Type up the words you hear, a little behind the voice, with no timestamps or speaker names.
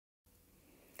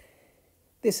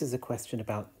This is a question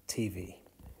about TV.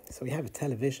 So we have a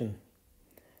television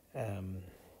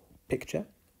picture.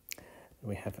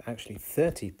 We have actually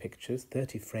 30 pictures,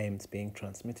 30 frames being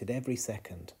transmitted every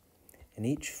second. And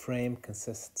each frame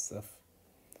consists of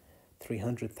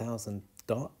 300,000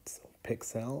 dots, or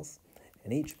pixels,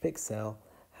 and each pixel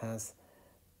has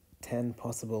 10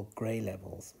 possible grey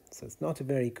levels. So it's not a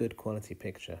very good quality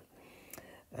picture.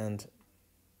 And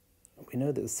we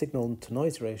know that the signal to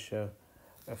noise ratio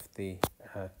of the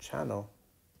channel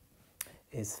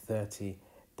is 30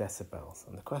 decibels.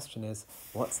 And the question is,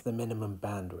 what's the minimum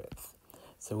bandwidth?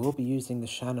 So we'll be using the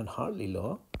Shannon-Hartley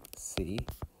law. C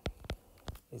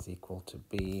is equal to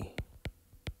B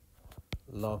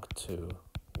log 2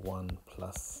 1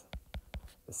 plus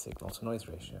the signal to noise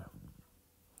ratio.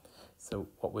 So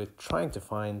what we're trying to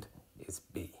find is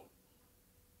B.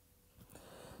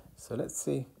 So let's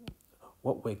see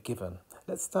what we're given.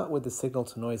 Let's start with the signal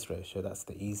to noise ratio. That's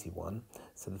the easy one.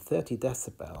 So the 30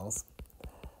 decibels,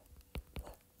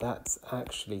 that's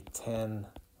actually 10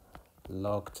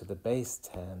 log to the base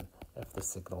 10 of the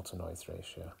signal to noise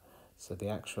ratio. So the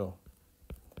actual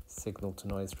signal to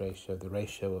noise ratio, the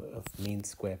ratio of mean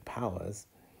square powers,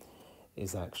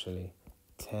 is actually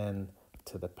 10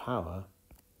 to the power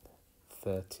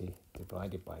 30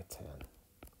 divided by 10.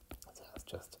 So that's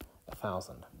just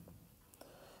 1,000.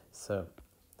 So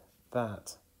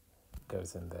that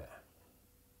goes in there.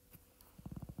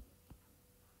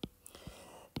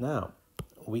 Now,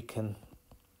 we can,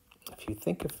 if you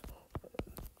think of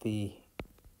the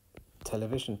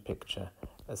television picture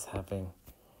as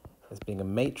being a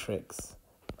matrix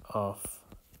of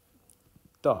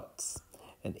dots,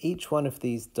 and each one of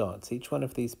these dots, each one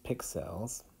of these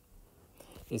pixels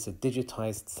is a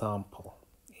digitized sample.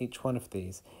 Each one of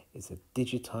these is a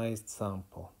digitized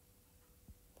sample.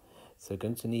 So we're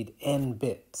going to need n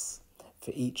bits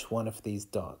for each one of these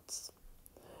dots.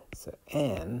 So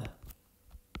n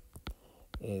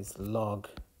is log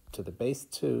to the base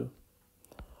 2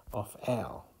 of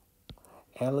L.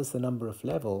 L is the number of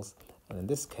levels, and in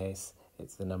this case,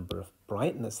 it's the number of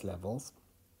brightness levels.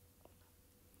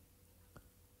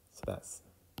 So that's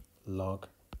log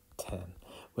 10.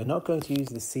 We're not going to use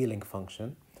the ceiling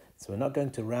function, so we're not going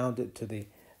to round it to the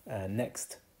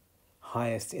next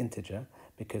highest integer,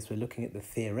 because we're looking at the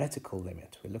theoretical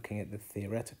limit. We're looking at the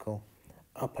theoretical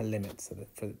upper limit. So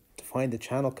that to find the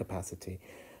channel capacity,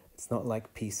 it's not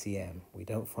like PCM. We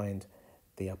don't find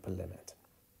the upper limit,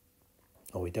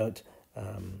 or we don't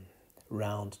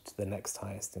round to the next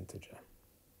highest integer.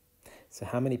 So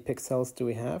how many pixels do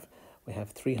we have? We have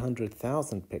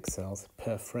 300,000 pixels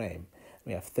per frame.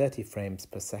 We have 30 frames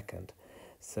per second.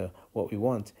 So what we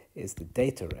want is the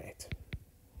data rate.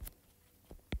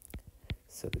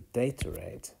 So the data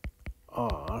rate,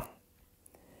 R,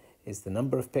 is the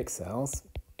number of pixels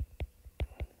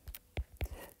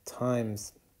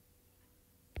times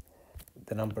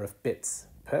the number of bits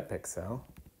per pixel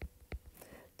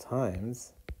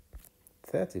times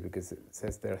 30, because it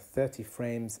says there are 30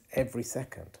 frames every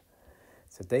second.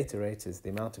 So data rate is the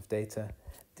amount of data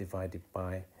divided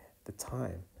by the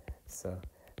time. So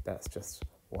that's just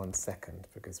 1 second,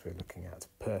 because we're looking at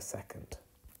per second.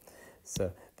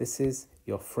 So this is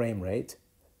your frame rate,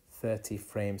 30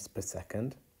 frames per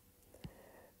second.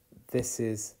 This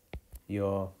is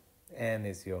your n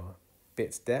is your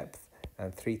bit depth,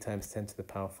 and 3 times 10 to the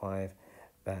power 5,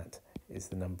 that is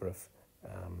the number of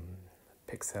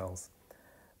pixels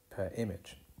per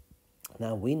image.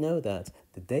 Now we know that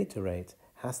the data rate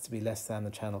has to be less than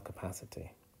the channel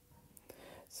capacity.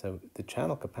 So the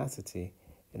channel capacity,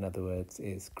 in other words,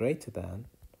 is greater than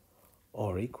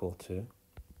or equal to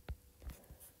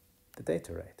the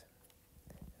data rate.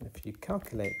 And if you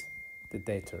calculate the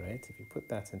data rate, if you put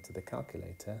that into the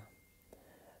calculator,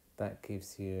 that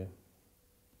gives you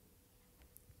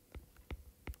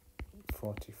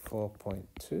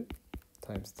 44.2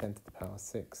 times 10 to the power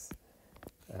 6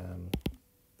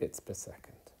 bits per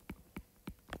second.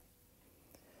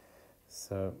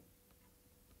 So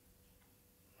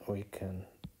we can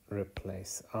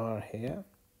replace R here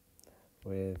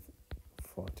with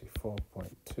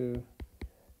 44.2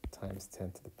 times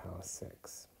 10 to the power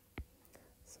 6.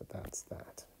 So that's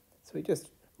that. So we just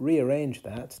rearrange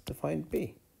that to find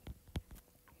B.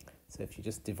 So if you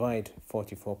just divide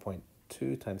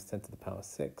 44.2 times 10 to the power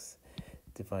 6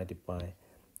 divided by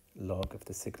log of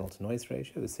the signal to noise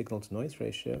ratio. The signal to noise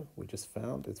ratio we just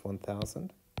found is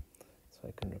 1,000. So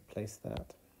I can replace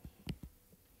that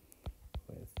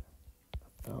with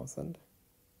 1,000.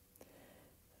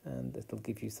 And it'll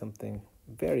give you something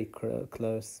very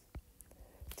close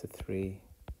to 3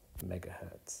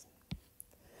 megahertz.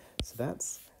 So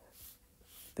that's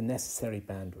the necessary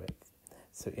bandwidth.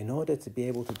 So in order to be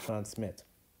able to transmit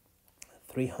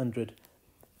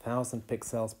 300,000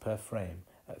 pixels per frame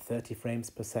at 30 frames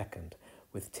per second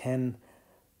with 10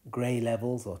 grey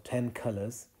levels or 10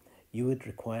 colors, you would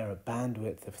require a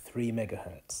bandwidth of 3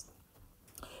 megahertz.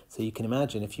 So you can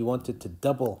imagine if you wanted to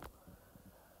double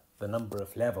the number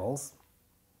of levels,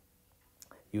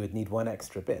 you would need 1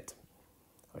 extra bit.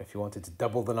 Or if you wanted to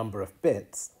double the number of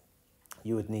bits,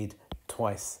 you would need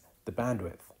twice the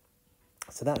bandwidth.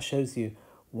 So that shows you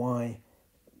why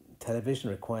television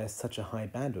requires such a high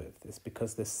bandwidth. It's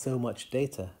because there's so much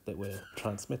data that we're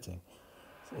transmitting.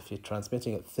 So if you're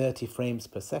transmitting at 30 frames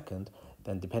per second,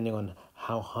 then depending on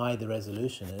how high the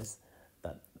resolution is,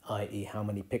 that i.e. how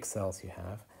many pixels you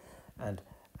have, and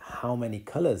how many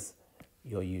colors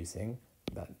you're using,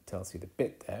 that tells you the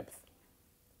bit depth.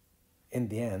 In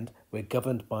the end, we're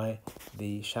governed by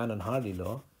the Shannon-Hardy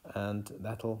law, and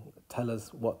that'll tell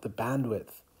us what the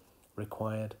bandwidth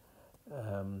required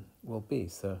will be.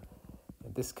 So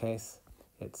in this case,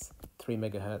 it's 3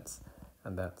 megahertz,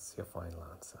 and that's your final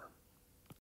answer.